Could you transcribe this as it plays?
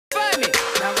me.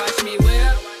 Now watch me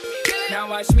whip. Now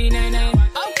watch me nay nay.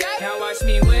 Okay. Now watch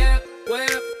me whip,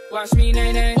 whip. Watch me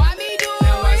nay nay. Why me do it?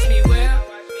 Now watch me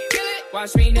whip.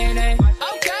 Watch me nay nay.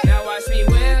 Okay. Now watch me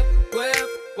whip, whip.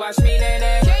 Watch me nay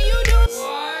nay. Can you do it?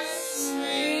 Watch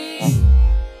me.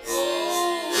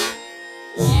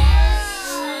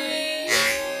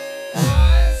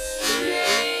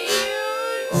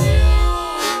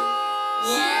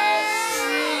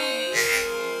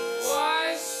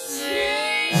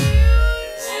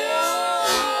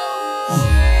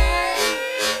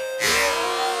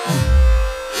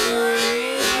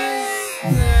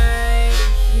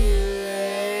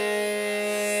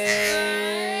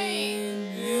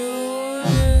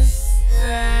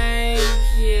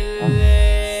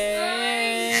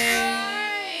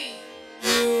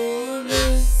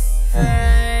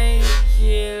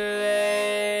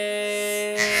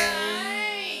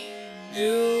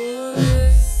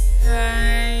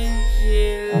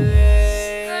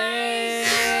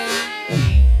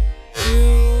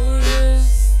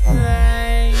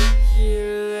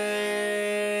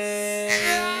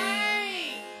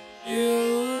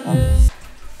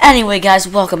 Anyway, guys,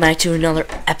 welcome back to another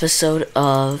episode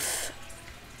of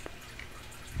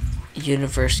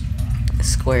Universe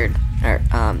Squared, or,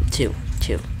 2.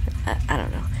 I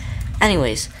don't know.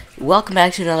 Anyways, welcome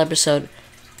back to another episode.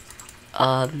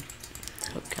 Oh,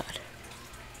 God.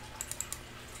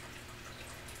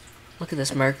 Look at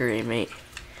this Mercury, mate.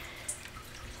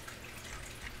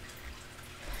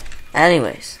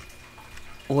 Anyways,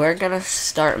 we're gonna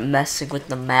start messing with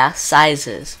the mass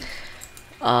sizes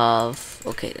of,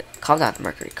 okay, calm down,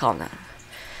 Mercury, calm down.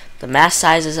 The mass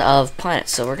sizes of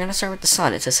planets. So we're gonna start with the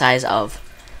sun. It's a size of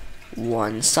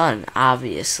 1 sun,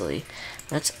 obviously.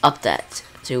 Let's up that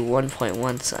to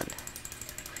 1.1 sun.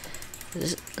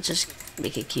 Let's just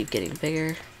make it keep getting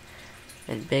bigger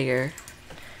and bigger.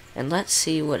 And let's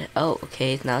see what, oh,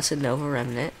 okay, now it's a nova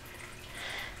remnant.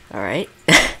 Alright.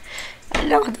 I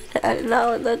didn't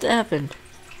know that happened.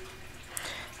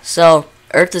 So,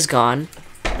 Earth is gone.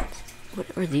 What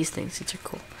are these things? These are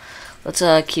cool. Let's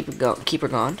keep her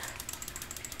going.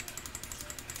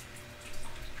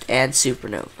 And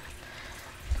supernova.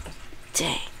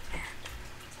 Dang, man.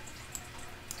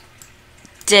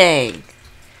 Dang.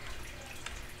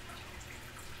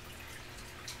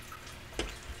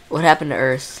 What happened to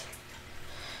Earth?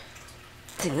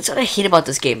 Dang, that's what I hate about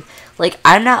this game. Like,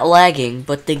 I'm not lagging,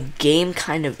 but the game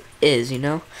kind of is, you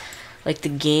know? Like, the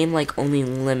game, like, only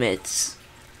limits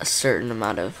a certain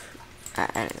amount of, I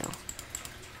don't know.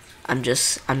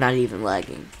 I'm not even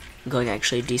lagging. I'm going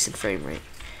actually a decent frame rate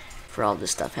for all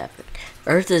this stuff happening.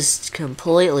 Earth is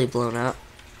completely blown up.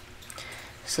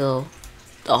 So,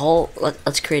 the whole,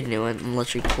 let's create a new one and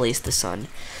let's replace the sun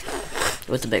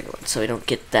with the bigger one so we don't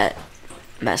get that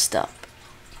messed up.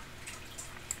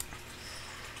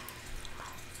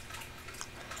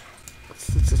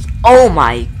 Oh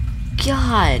my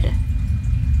God!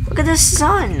 Look at the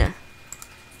sun!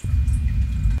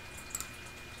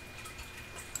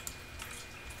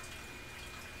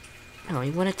 No,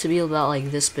 you want it to be about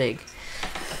like this big.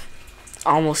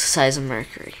 Almost the size of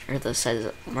Mercury, or the size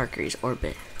of Mercury's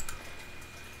orbit.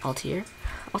 Altair?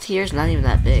 Altair is not even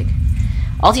that big.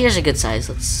 Altair is a good size.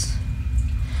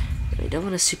 We don't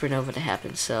want a supernova to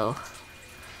happen, so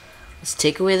let's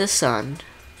take away the sun.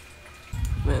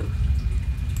 Move.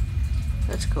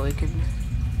 That's cool. We can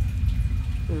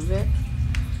move it.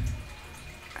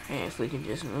 Alright, if we can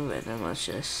just move it, then let's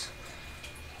just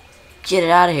get it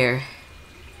out of here.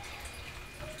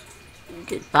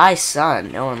 Goodbye,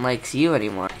 sun. No one likes you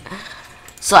anymore.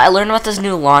 So I learned about this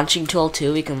new launching tool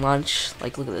too. We can launch,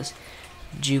 like, look at this,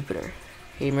 Jupiter.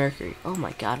 Hey, Mercury. Oh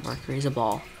my God, Mercury's a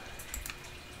ball.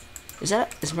 Is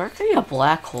Mercury a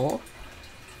black hole?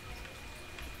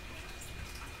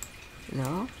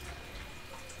 No.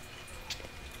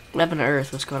 What happened to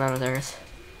Earth? What's going on with Earth?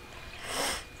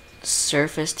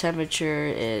 Surface temperature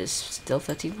is still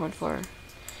 15.4.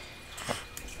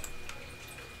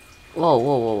 Whoa,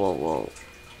 whoa, whoa, whoa, whoa.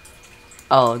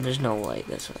 Oh, there's no light.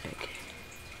 That's why. Okay.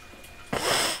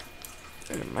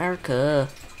 In America.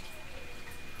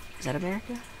 Is that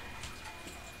America?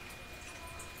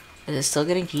 Is it still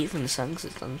getting heat from the sun? Because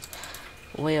it's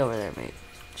way over there, mate.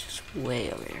 Just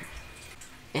way over here.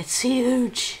 It's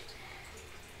huge.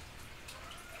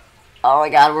 Oh my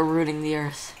God, we're ruining the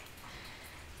Earth.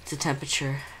 It's a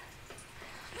temperature.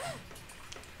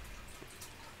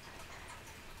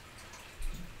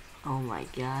 Oh my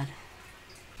God.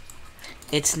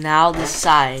 It's now the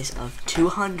size of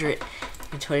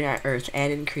 229 Earth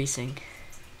and increasing.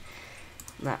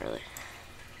 Not really.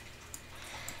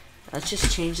 Let's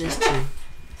just change this to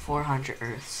 400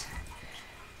 Earths.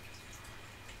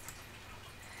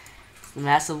 The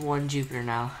mass of 1 Jupiter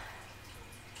now.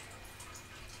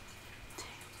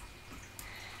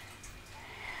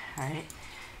 Alright.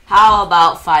 How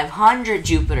about 500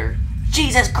 Jupiter?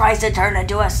 Jesus Christ, it turned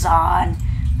into a sun!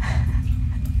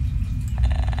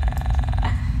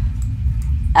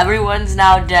 Everyone's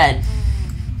now dead.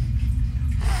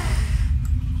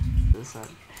 The sun.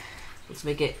 Let's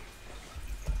make it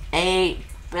 8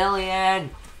 billion.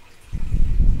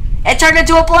 It turned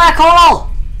into a black hole!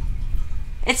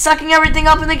 It's sucking everything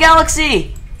up in the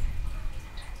galaxy!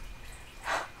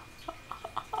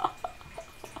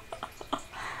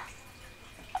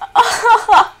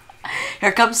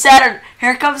 Here comes Saturn!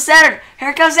 Here comes Saturn!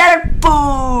 Here comes Saturn!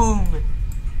 Boom!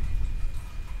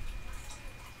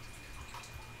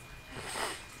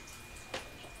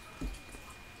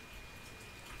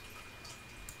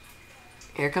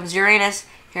 Here comes Uranus!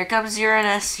 Here comes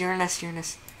Uranus!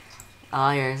 Uranus!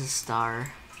 Oh, here's a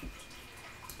star.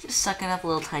 Just sucking up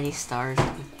little tiny stars,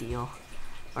 no big deal.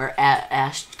 Or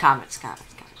comets.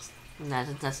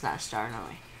 That's not a star, no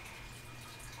way.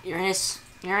 Uranus!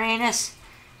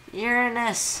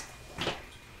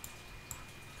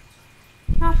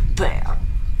 Oh, bam!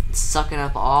 It's sucking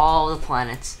up all the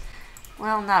planets.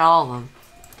 Well, not all of them.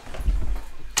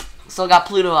 Still got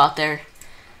Pluto out there.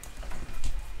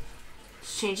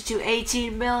 Let's change it to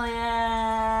 18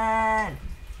 million.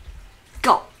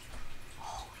 Go!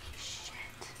 Holy shit.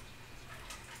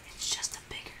 It's just a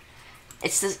bigger...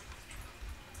 It's this...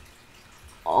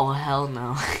 Oh, hell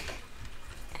no.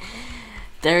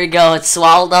 There we go. It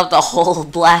swallowed up the whole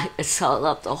It swallowed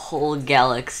up the whole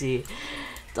galaxy.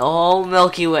 The whole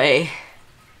Milky Way.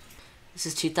 This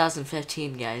is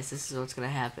 2015, guys. This is what's gonna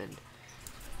happen.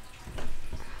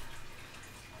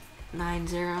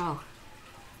 9-0.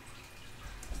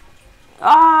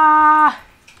 Ah!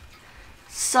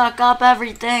 Suck up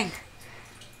everything.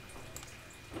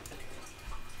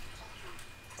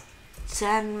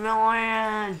 10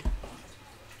 million.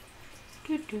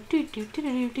 It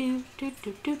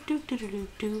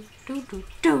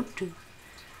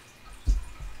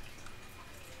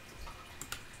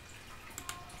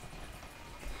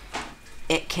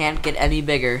can't get any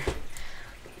bigger.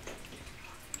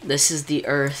 This is the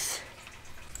Earth.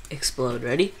 Explode.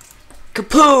 Ready?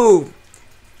 Kaboom!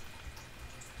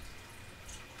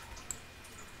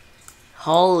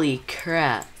 Holy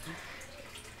crap.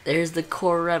 There's the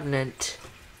core remnant.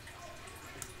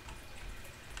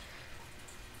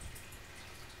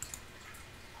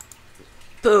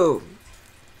 Boom.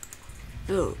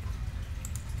 Boom.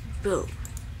 Boom.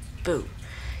 Boom.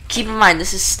 Keep in mind,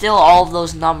 this is still all of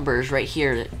those numbers right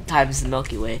here times the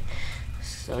Milky Way.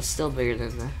 So it's still bigger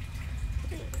than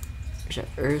the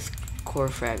Earth core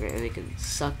fragment, and they can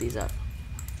suck these up.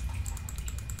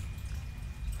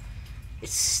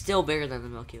 It's still bigger than the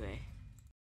Milky Way.